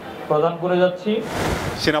ওষুধ প্রদান করে যাচ্ছি।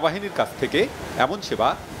 সেনাবাহিনীর কাছ থেকে এমন সেবা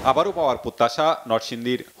আবারও পাওয়ার প্রত্যাশা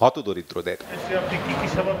নরসিংদীর হতদরিদ্রদের।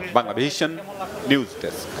 Banglavision news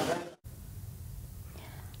desk.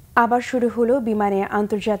 আবার শুরু হলো বিমানে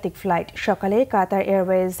আন্তর্জাতিক ফ্লাইট। সকালে কাতার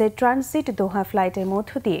এয়ারওয়েজের ট্রানজিট দোহা ফ্লাইটের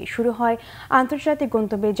মধ্য দিয়ে শুরু হয় আন্তর্জাতিক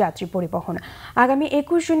গন্তব্যে যাত্রী পরিবহন। আগামী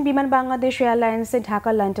 21 জুন বিমান বাংলাদেশ এয়ারলাইন্সে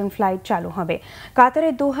ঢাকা লন্ডন ফ্লাইট চালু হবে।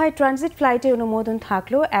 কাতারের দোহায় ট্রানজিট ফ্লাইটের অনুমোদন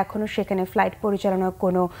থাকলেও এখনও সেখানে ফ্লাইট পরিচালনার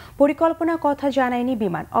কোনো পরিকল্পনার কথা জানায়নি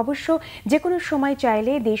বিমান। অবশ্য যে কোনো সময়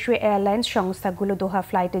চাইলে দেশীয় এয়ারলাইন্স সংস্থাগুলো দোহা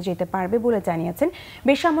ফ্লাইটে যেতে পারবে বলে জানিয়েছেন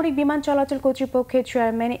বেসামরিক বিমান চলাচল কর্তৃপক্ষের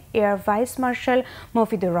chairman air vice marshal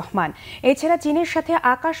Mofidur Rahman. এছাড়া চীনের সাথে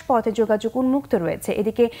আকাশ পথে যোগাযোগ উন্মুক্ত রয়েছে।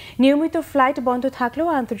 এদিকে নিয়মিত ফ্লাইট বন্ধ থাকলেও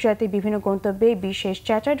আন্তর্জাতিক বিভিন্ন গন্তব্যে বিশেষ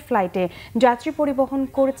চার্টার্ড ফ্লাইটে যাত্রী পরিবহন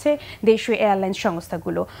করছে দেশীয় এয়ারলাইন্স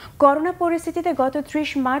সংস্থাগুলো। করোনা পরিস্থিতিতে গত 30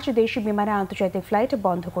 মার্চ দেশীয় বিমানে আন্তর্জাতিক ফ্লাইট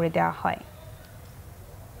বন্ধ করে দেওয়া হয়।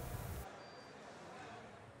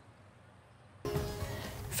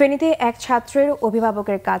 ফেনীতে এক ছাত্রের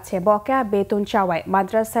অভিভাবকের কাছে বকেয়া বেতন চাওয়ায়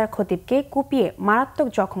মাদ্রাসার খতিবকে কুপিয়ে মারাত্মক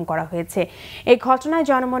জখম করা হয়েছে। এই ঘটনায়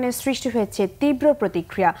জনমনে সৃষ্টি হয়েছে তীব্র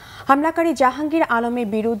প্রতিক্রিয়া। হামলাকারী জাহাঙ্গীর আলমের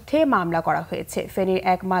বিরুদ্ধে মামলা করা হয়েছে। ফেনীর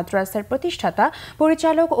এক মাদ্রাসার প্রতিষ্ঠাতা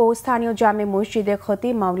পরিচালক ও স্থানীয় জামে মসজিদের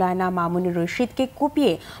খতিব মাওলানা মামুনুর রশিদকে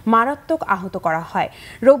কুপিয়ে মারাত্মক আহত করা হয়।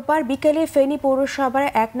 রোববার বিকেলে ফেনী পৌরসভার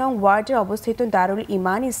 1 নং ওয়ার্ডে অবস্থিত দারুল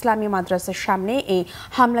ইমান ইসলামী মাদ্রাসার সামনে এই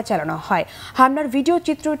হামলা চালানো হয়। হামলার ভিডিও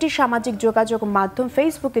চিত্রটি সামাজিক যোগাযোগ মাধ্যম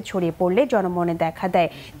ফেসবুকে ছড়িয়ে পড়লে জনমনে দেখা দেয়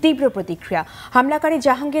তীব্র প্রতিক্রিয়া। হামলাকারী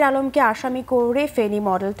জাহাঙ্গীর আলমকে আসামি করে ফেনী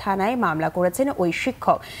মডেল থানায় মামলা করেছেন ওই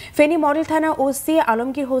শিক্ষক। ফেনী মডেল থানা ওসি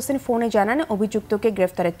আলমগীর হোসেন ফোনে জানান অভিযুক্তকে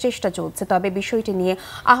গ্রেফতারের চেষ্টা চলছে। তবে বিষয়টি নিয়ে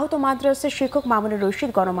আহত মাদ্রাসার শিক্ষক মামুনুর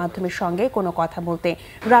রশিদ গণমাধ্যমের সঙ্গে কোনো কথা বলতে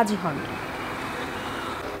রাজি হননি।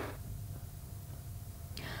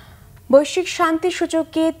 বৈশ্বিক শান্তি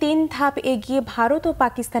সূচকে 3 ধাপ এগিয়ে ভারত ও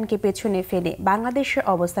পাকিস্তানকে পেছনে ফেলে বাংলাদেশের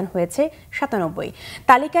অবস্থান হয়েছে 97।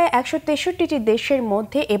 তালিকায় 163টি দেশের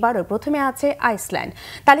মধ্যে এবারও প্রথমে আছে আইসল্যান্ড।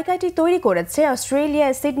 তালিকাটি তৈরি করেছে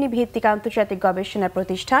অস্ট্রেলিয়ার সিডনি ভিত্তিক আন্তর্জাতিক গবেষণা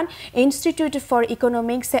প্রতিষ্ঠান institute for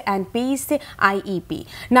economics and piece IEP।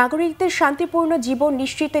 নাগরিকদের শান্তিপূর্ণ জীবন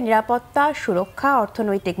নিশ্চিতে নিরাপত্তা, সুরক্ষা,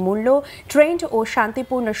 অর্থনৈতিক মূল্য, ট্রেন্ড ও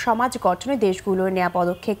শান্তিপূর্ণ সমাজ গঠনে দেশগুলোর নেওয়া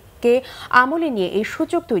পদক্ষেপকে আমলে নিয়ে এই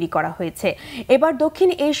সূচক তৈরি করা হয়েছে। এবার দক্ষিণ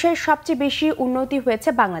এশিয়ার সবচেয়ে বেশি উন্নতি হয়েছে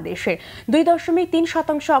বাংলাদেশের।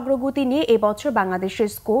 2.3% অগ্রগতি নিয়ে এবছর বাংলাদেশের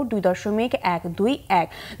স্কোর 2.121।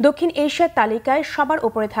 দক্ষিণ এশিয়ার তালিকায় সবার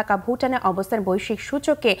উপরে থাকা ভুটানের অবস্থান বৈশ্বিক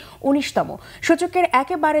সূচকে 19তম। সূচকের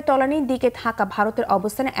একেবারে তলানির দিকে থাকা ভারতের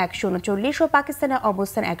অবস্থান 139 ও পাকিস্তানের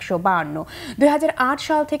অবস্থান 152। 2008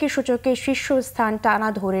 সাল থেকে সূচকের শীর্ষস্থান টানা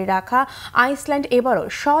ধরে রাখা আইসল্যান্ড এবারও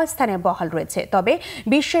স্বস্থানে বহাল রয়েছে। তবে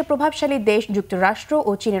বিশ্বের প্রভাবশালী দেশ যুক্তরাষ্ট্র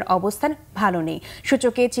ও চীনের অবস্থান ভালো নেই।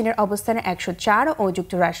 সূচকে চীনের অবস্থান 104 ও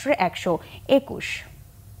যুক্তরাষ্ট্রের 121।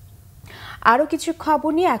 আরও কিছু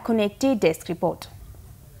খবর নিয়ে এখন একটি ডেস্ক রিপোর্ট।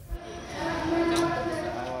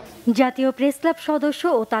 জাতীয় প্রেস ক্লাব সদস্য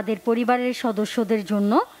ও তাদের পরিবারের সদস্যদের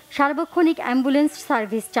জন্য সার্বক্ষণিক অ্যাম্বুলেন্স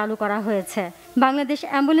সার্ভিস চালু করা হয়েছে। বাংলাদেশ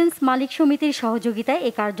অ্যাম্বুলেন্স মালিক সমিতির সহযোগিতায়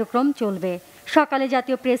এই কার্যক্রম চলবে। সকালে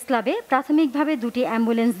জাতীয় প্রেস ক্লাবে প্রাথমিকভাবে 2টি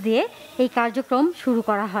অ্যাম্বুলেন্স দিয়ে এই কার্যক্রম শুরু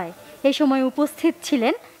করা হয়। এ সময় উপস্থিত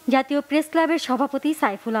ছিলেন জাতীয় প্রেস ক্লাবের সভাপতি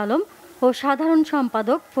সাইফুল আলম ও সাধারণ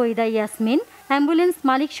সম্পাদক ফরিদা ইয়াসমিন, অ্যাম্বুলেন্স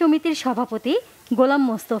মালিক সমিতির সভাপতি গোলাম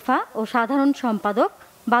মোস্তফা ও সাধারণ সম্পাদক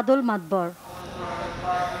বাদল মাতবর।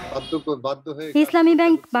 ইসলামী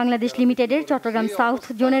ব্যাংক বাংলাদেশ লিমিটেডের চট্টগ্রাম সাউথ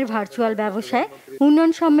জোনের ভার্চুয়াল ব্যবসায়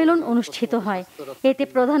উন্নয়ন সম্মেলন অনুষ্ঠিত হয়। এতে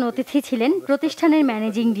প্রধান অতিথি ছিলেন প্রতিষ্ঠানের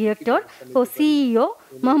ম্যানেজিং ডিরেক্টর ও সিইও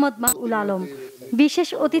মোহাম্মদ মাহবুল আলম। বিশেষ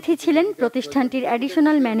অতিথি ছিলেন প্রতিষ্ঠানটির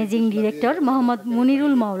additional managing director Mohammad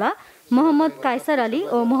Munirul মাওলা, মোহাম্মদ কায়সার আলী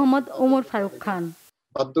ও মোহাম্মদ ওমর ফারুক খান।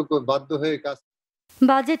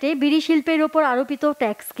 বাজেটে বিড়ি শিল্পের ওপর আরোপিত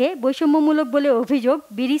ট্যাক্সকে বৈষম্যমূলক বলে অভিযোগ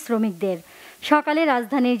বিড়ি শ্রমিকদের। সকালে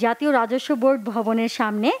রাজধানীর জাতীয় রাজস্ব বোর্ড ভবনের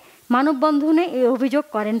সামনে মানববন্ধনে এই অভিযোগ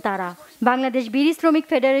করেন তারা। বাংলাদেশ বিড়ি শ্রমিক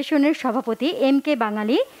ফেডারেশনের সভাপতি MK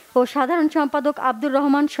বাঙালি ও সাধারণ সম্পাদক আব্দুর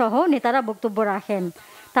রহমান সহ নেতারা বক্তব্য রাখেন।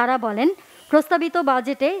 তারা বলেন, প্রস্তাবিত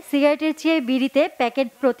বাজেটে সিগারেটের চেয়ে বিড়িতে প্যাকেট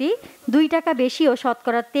প্রতি 2 টাকা বেশি ও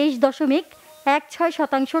শতকরা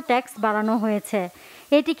 23.16% ট্যাক্স বাড়ানো হয়েছে।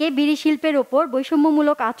 এটিকে বিড়ি শিল্পের ওপর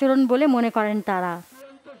বৈষম্যমূলক আচরণ বলে মনে করেন তারা।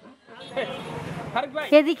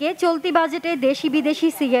 এদিকে চলতি বাজেটে দেশি বিদেশি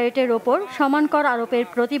সিগারেটের ওপর সমান কর আরোপের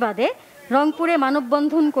প্রতিবাদে রংপুরে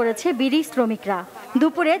মানববন্ধন করেছে বিড়ি শ্রমিকরা।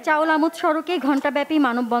 দুপুরে চাউল আমোদ সড়কে ঘণ্টাব্যাপী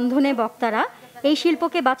মানববন্ধনে বক্তারা এই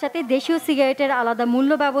শিল্পকে বাঁচাতে দেশীয় সিগারেটের আলাদা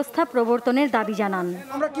মূল্য ব্যবস্থা প্রবর্তনের দাবি জানান।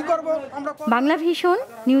 Banglavision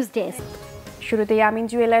news desk. শুরুতেই আমিন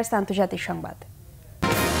জুয়েলার্স আন্তর্জাতিক সংবাদ।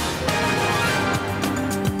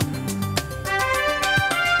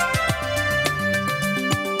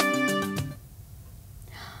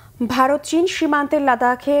 ভারত চীন সীমান্তের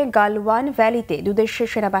লাদাখে গালওয়ান ভ্যালিতে দুদেশের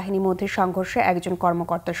সেনাবাহিনীর মধ্যে সংঘর্ষে একজন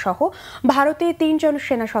কর্মকর্তা সহ ভারতের 3 জন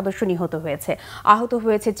সেনা সদস্য নিহত হয়েছে। আহত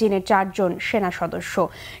হয়েছে চীনের 4 জন সেনা সদস্য।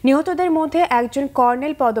 নিহতদের মধ্যে একজন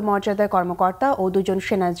কর্নেল পদমর্যাদার কর্মকর্তা ও 2 জন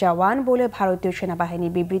সেনা জওয়ান বলে ভারতীয়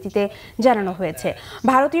সেনাবাহিনীর বিবৃতিতে জানানো হয়েছে।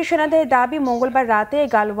 ভারতীয় সেনাদের দাবি, মঙ্গলবার রাতে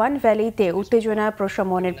গালওয়ান ভ্যালিতে উত্তেজনা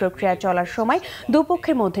প্রশমনের প্রক্রিয়া চলার সময়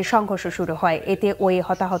দুপক্ষের মধ্যে সংঘর্ষ শুরু হয়। এতে ওই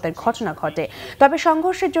হতাহতের ঘটনা ঘটে। তবে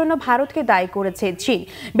সংঘর্ষের জন্য ভারতকে দায়ী করেছে চীন।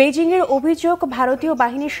 বেইজিংয়ের অভিযোগ, ভারতীয়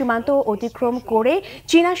বাহিনীর সীমান্ত অতিক্রম করে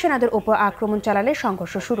চীনা সেনাদের উপর আক্রমণ চালালে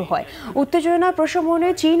সংঘর্ষ শুরু হয়। উত্তেজনা প্রশমনে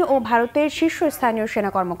চীন ও ভারতের শীর্ষস্থানীয়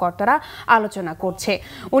সেনা কর্মকর্তারা আলোচনা করছে।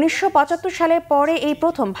 1975 সালের পরে এই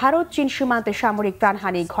প্রথম ভারত চীন সীমান্তে সামরিক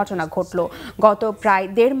প্রাণহানির ঘটনা ঘটল। গত প্রায়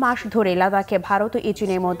 1.5 মাস ধরে লাদাখে ভারত ও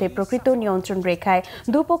চীনের মধ্যে প্রকৃত নিয়ন্ত্রণ রেখায়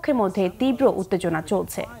দুপক্ষের মধ্যে তীব্র উত্তেজনা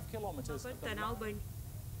চলছে।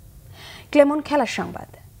 ক্লেমন খেলার সংবাদ।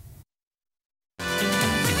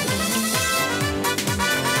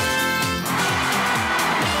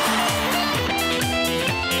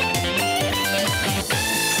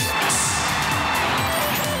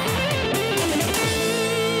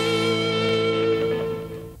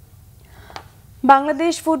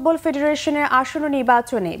 বাংলাদেশ ফুটবল ফেডারেশনের আসন্ন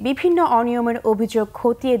নির্বাচনে বিভিন্ন অনিয়মের অভিযোগ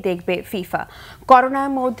খতিয়ে দেখবে ফিফা। করোনার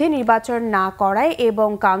মধ্যে নির্বাচন না করায় এবং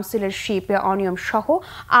কাউন্সিলরশিপে অনিয়ম সহ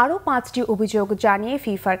আরও 5টি অভিযোগ জানিয়ে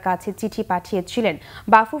ফিফার কাছে চিঠি পাঠিয়েছিলেন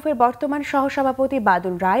বাফুফের বর্তমান সহসভাপতি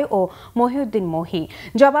বাদল রায় ও মহিউদ্দিন মহি।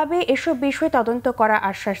 জবাবে এসব বিষয়ে তদন্ত করার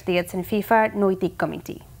আশ্বাস দিয়েছেন ফিফার নৈতিক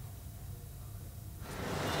কমিটি।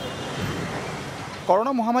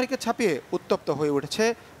 করোনা মহামারীকে ছাপিয়ে উত্তপ্ত হয়ে উঠেছে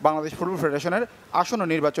বাংলাদেশ ফুটবল ফেডারেশনের আসন্ন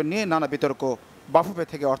নির্বাচন নিয়ে নানা বিতর্ক। বাফুফে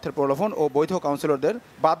থেকে অর্থের প্রলোভন ও বৈধ কাউন্সিলরদের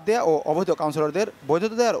বাদ দেয়া ও অবৈধ কাউন্সিলরদের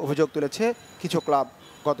বৈধতা দেওয়ার অভিযোগ তুলেছে কিছু ক্লাব।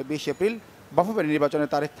 গত 20 এপ্রিল বাফুফের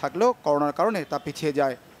নির্বাচনের তারিখ থাকলেও করোনার কারণে তা পিছিয়ে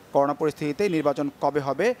যায়। করোনা পরিস্থিতিতে নির্বাচন কবে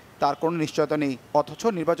হবে তার কোনো নিশ্চয়তা নেই, অথচ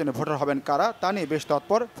নির্বাচনে ভোটার হবেন কারা তা নিয়ে বেশ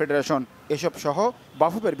তৎপর ফেডারেশন। এসব সহ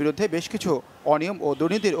বাফুফের বিরুদ্ধে বেশ কিছু অনিয়ম ও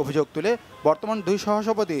দুর্নীতির অভিযোগ তুলে বর্তমান 2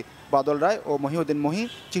 সহসভাপতি বাদল রায় ও মহিউদ্দিন মহি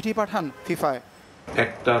চিঠি পাঠান ফিফায়।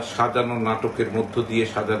 একটা সাজানো নাটকের মধ্য দিয়ে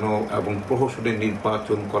সাজানো এবং প্রহসনের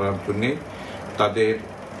নির্বাচন করার জন্য তাদের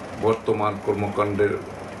বর্তমান কর্মকাণ্ডের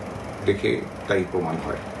দেখে তাই প্রমাণ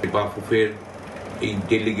হয়। বাফুফের এই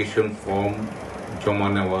ডেলিগেশন ফর্ম জমা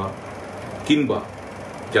নেওয়া কিংবা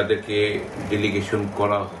যাদেরকে ডেলিগেশন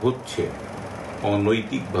করা হচ্ছে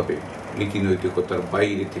অনৈতিকভাবে, নীতি নৈতিকতার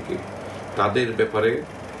বাইরে থেকে, তাদের ব্যাপারে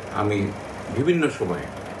আমি বিভিন্ন সময়ে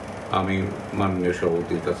মাননীয়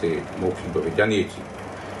সভাপতির কাছে মৌখিকভাবে জানিয়েছি,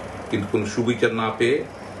 কিন্তু কোনো সুবিচার না পেয়ে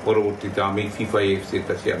পরবর্তীতে আমি ফিফা এফসির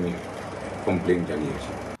কাছে আমি কমপ্লেন জানিয়েছি।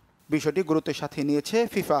 বিষয়টি গুরুত্বের সাথে নিয়েছে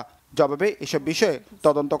ফিফা। জবাবে এসব বিষয়ে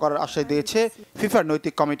তদন্ত করার আশ্বাস দিয়েছে ফিফার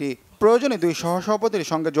নৈতিক কমিটি। প্রয়োজনে 2 সহসভাপতির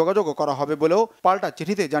সঙ্গে যোগাযোগও করা হবে বলেও পাল্টা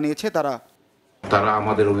চিঠিতে জানিয়েছে তারা। তারা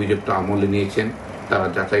আমাদের অভিযোগটা আমলে নিয়েছেন, তারা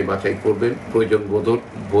যাচাই বাছাই করবেন, প্রয়োজন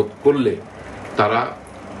বোধ করলে তারা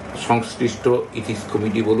সংশ্লিষ্ট ইথিক্স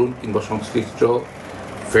কমিটি বলুন কিংবা সংশ্লিষ্ট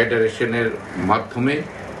ফেডারেশনের মাধ্যমে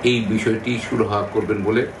এই বিষয়টি সুরাহা করবেন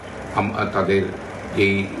বলে তাদের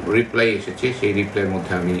যেই রিপ্লাই এসেছে সেই রিপ্লাইয়ের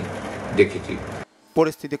মধ্যে আমি দেখেছি।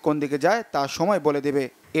 পরিস্থিতি কোন দিকে যায় তা সময় বলে দেবে।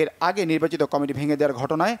 এর আগে নির্বাচিত কমিটি ভেঙে দেওয়ার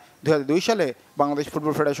ঘটনায় 2002 সালে বাংলাদেশ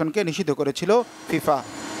ফুটবল ফেডারেশনকে নিষিদ্ধ করেছিল ফিফা।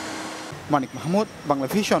 মানিক Mahmud,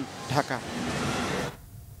 Banglavision, Dhaka.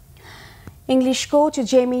 English coach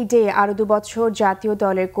Jamie day আরও 2 বছর জাতীয়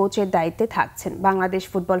দলের কোচের দায়িত্বে থাকছেন। বাংলাদেশ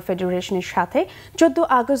ফুটবল ফেডারেশনের সাথে 14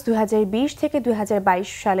 আগস্ট 2020 থেকে 2022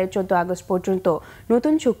 সালের 14 আগস্ট পর্যন্ত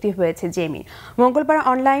নতুন চুক্তি হয়েছে জেমির। মঙ্গলবার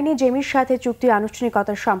অনলাইনে জেমির সাথে চুক্তির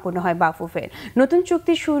আনুষ্ঠানিকতা সম্পন্ন হয় বাফুফের। নতুন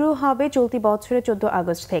চুক্তি শুরু হবে চলতি বছরের 14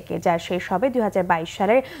 আগস্ট থেকে, যার শেষ হবে 2022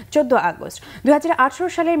 সালের 14 আগস্ট। 2018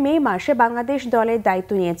 সালের মে মাসে বাংলাদেশ দলের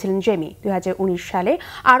দায়িত্ব নিয়েছিলেন জেমি। 2019 সালে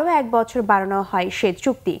আরও 1 বছর বাড়ানো হয় সে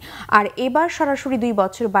চুক্তি, আর এবার সরাসরি 2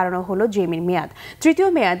 বছর বাড়ানো হলো জেমির মেয়াদ। তৃতীয়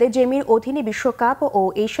মেয়াদে জেমির অধীনে বিশ্বকাপ ও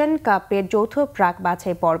এশিয়ান কাপের যৌথ প্রাক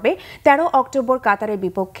বাছাই পর্বে 13 অক্টোবর কাতারের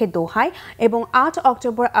বিপক্ষে দোহায় এবং 8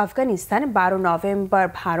 October Afghanistan, 12 November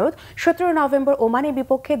Bharat, 17 November ওমানের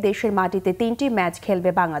বিপক্ষে দেশের মাটিতে 3টি ম্যাচ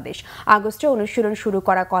খেলবে বাংলাদেশ। আগস্টে অনুশীলন শুরু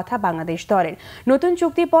করার কথা বাংলাদেশ দলের। নতুন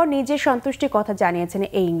চুক্তির পর নিজের সন্তুষ্টির কথা জানিয়েছেন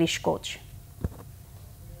এই ইংলিশ কোচ।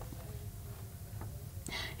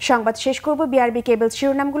 সংবাদ শেষ করব বিআরবি কেবল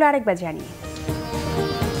শিরোনামগুলো আরেকবার জানিয়ে।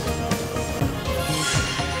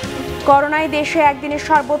 করোনায় দেশে একদিনে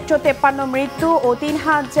সর্বোচ্চ 53 মৃত্যু ও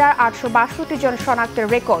 3,862 জন শনাক্তের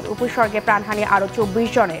রেকর্ড। উপসর্গে প্রাণহানি আরও 24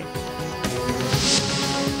 জনের।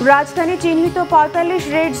 রাজধানী চিহ্নিত 45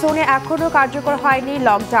 রেড জোনে এখনও কার্যকর হয়নি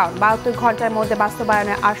লকডাউন। 72 ঘন্টার মধ্যে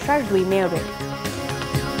বাস্তবায়নের আশ্বাস 2 মেয়রের।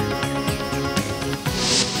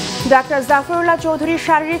 ডাক্তার জাফরুল্লাহ চৌধুরীর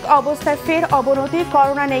শারীরিক অবস্থায় ফের অবনতি।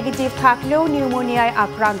 করোনা নেগেটিভ থাকলেও নিউমোনিয়ায়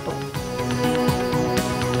আক্রান্ত।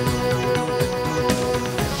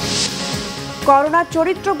 করোনার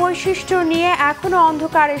চরিত্র বৈশিষ্ট্য নিয়ে এখনো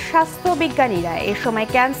অন্ধকারের স্বাস্থ্য বিজ্ঞানীরা। এ সময়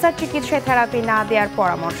ক্যান্সার চিকিৎসায় থেরাপি না দেওয়ার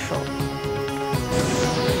পরামর্শ।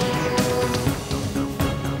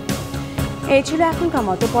 এই ছিল এখনকার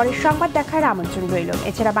মতো। পরের সংবাদ দেখার আমন্ত্রণ রইল।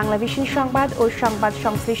 এছাড়া বাংলাভিশন সংবাদ ও সংবাদ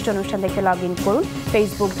সংশ্লিষ্ট অনুষ্ঠান দেখে লগ ইন করুন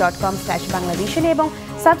facebook.com/বাংলাভিশন এবং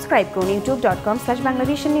সাবস্ক্রাইব করুন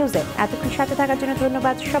youtube.com/বাংলাভিশন নিউজে। এতক্ষণ সাথে থাকার জন্য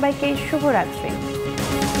ধন্যবাদ সবাইকে। শুভরাত্রি।